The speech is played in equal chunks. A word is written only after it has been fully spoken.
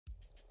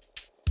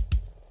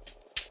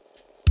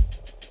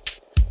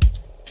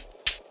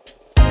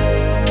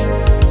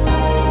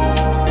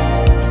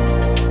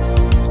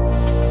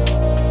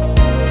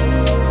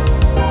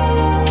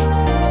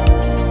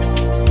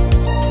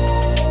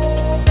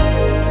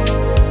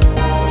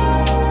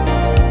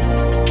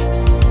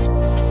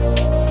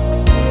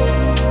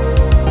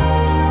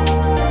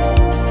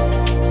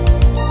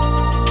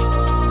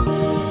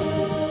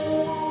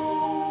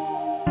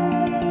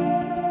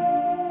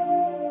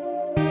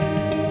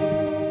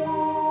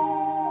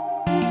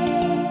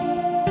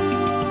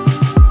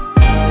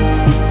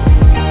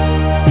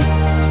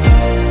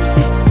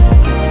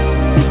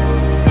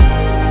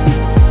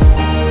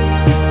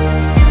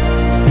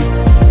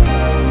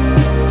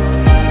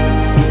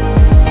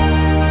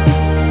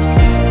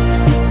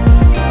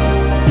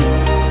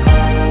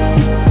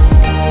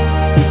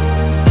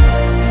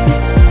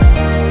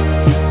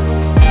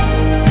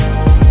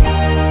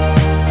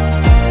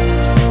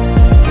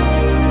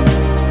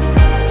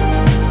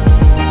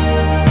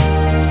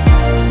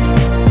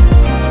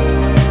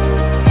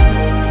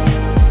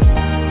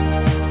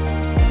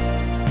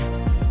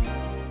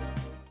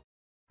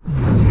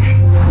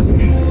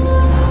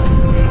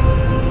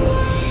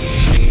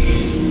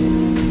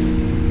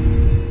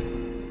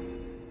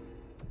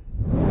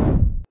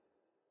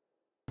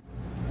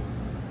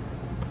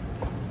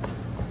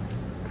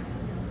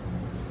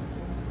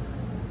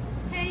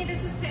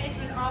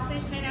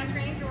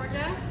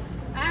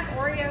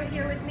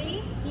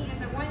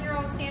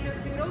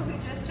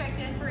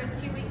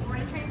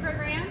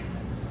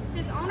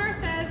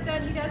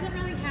he doesn't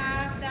really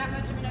have that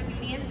much of an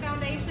obedience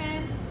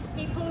foundation.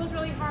 He pulls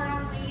really hard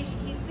on leash.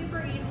 He's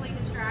super easily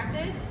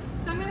distracted.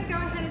 So I'm going to go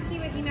ahead and see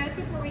what he knows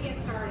before we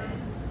get started.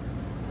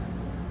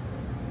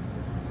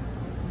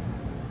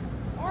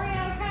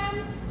 Oreo,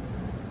 come.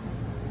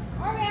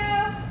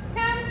 Oreo,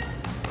 come.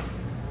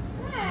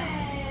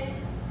 Good.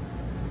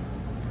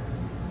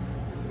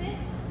 Sit.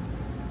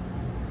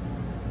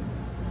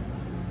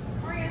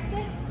 Oreo,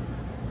 sit.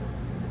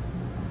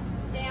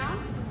 Down.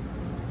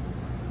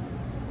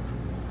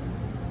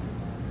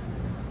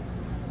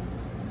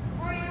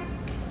 Oreo,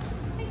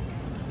 hey,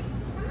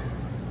 come on.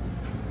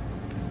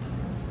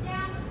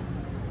 Down.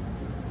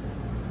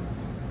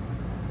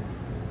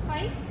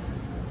 Place.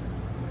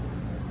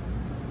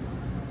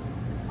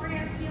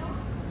 Oreo, heel.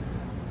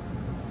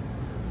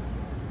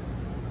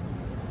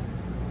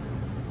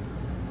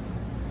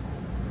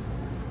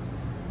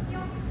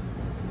 Heel.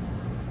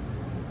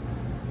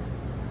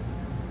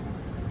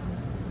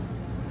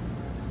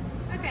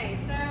 Okay,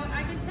 so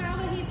I can tell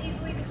that he's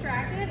easily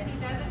distracted and he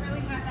doesn't really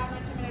have that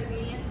much of an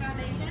obedience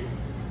foundation,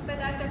 but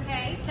that's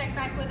okay. Check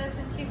back with us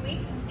in 2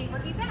 weeks and see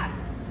where he's at.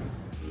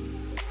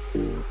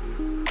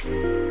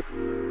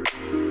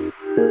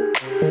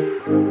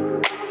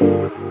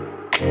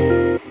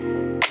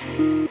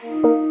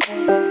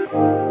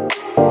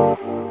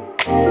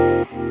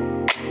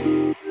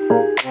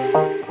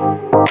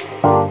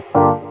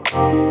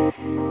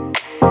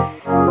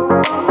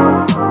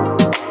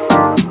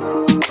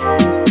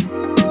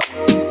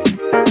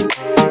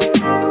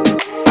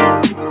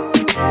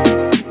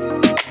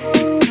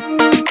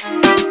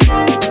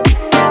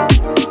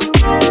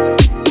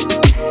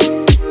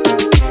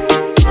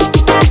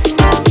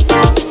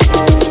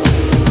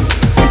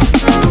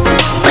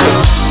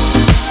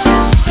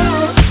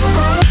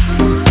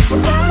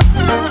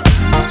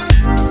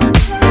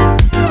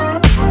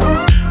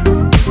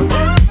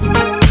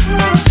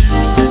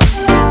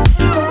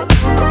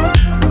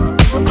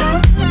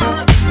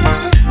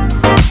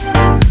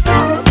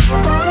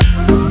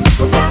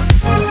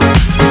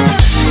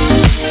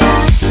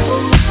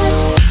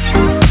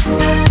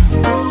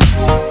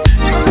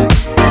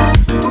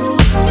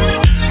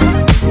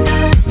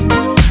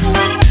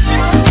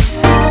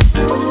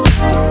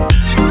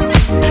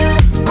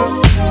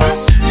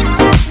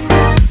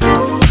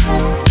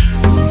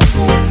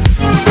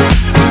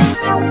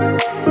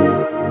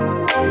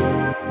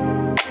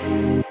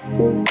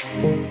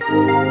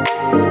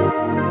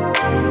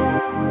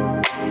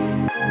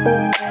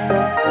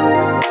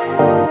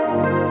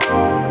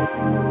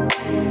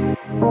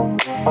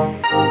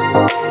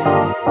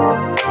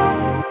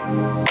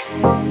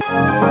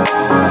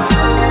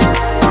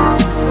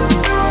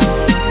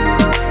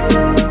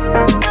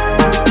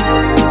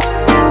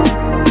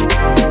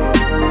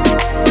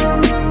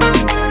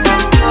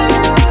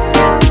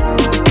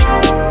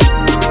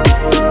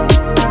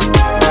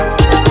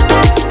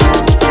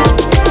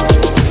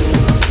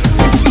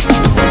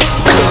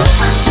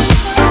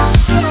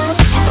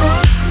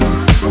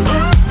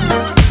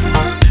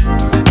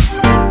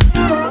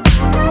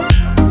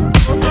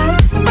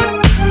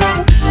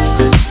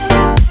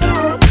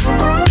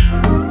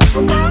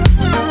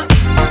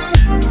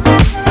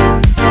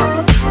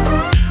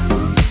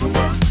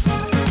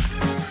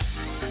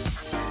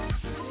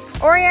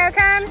 Oreo,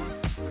 come.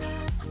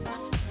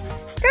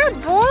 Good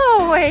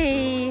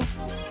boy.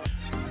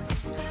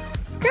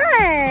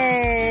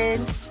 Good.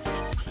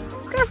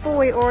 Good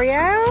boy,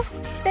 Oreo.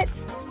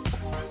 Sit.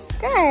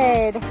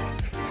 Good.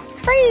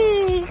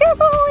 Free. Good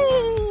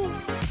boy.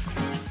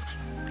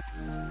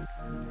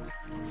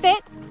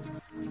 Sit.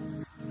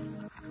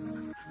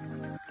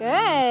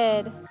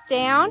 Good.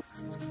 Down.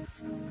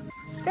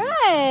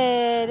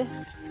 Good.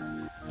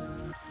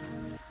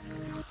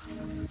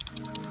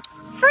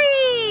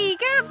 Free!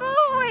 Good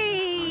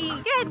boy!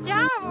 Good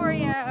job,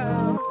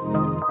 Oreo!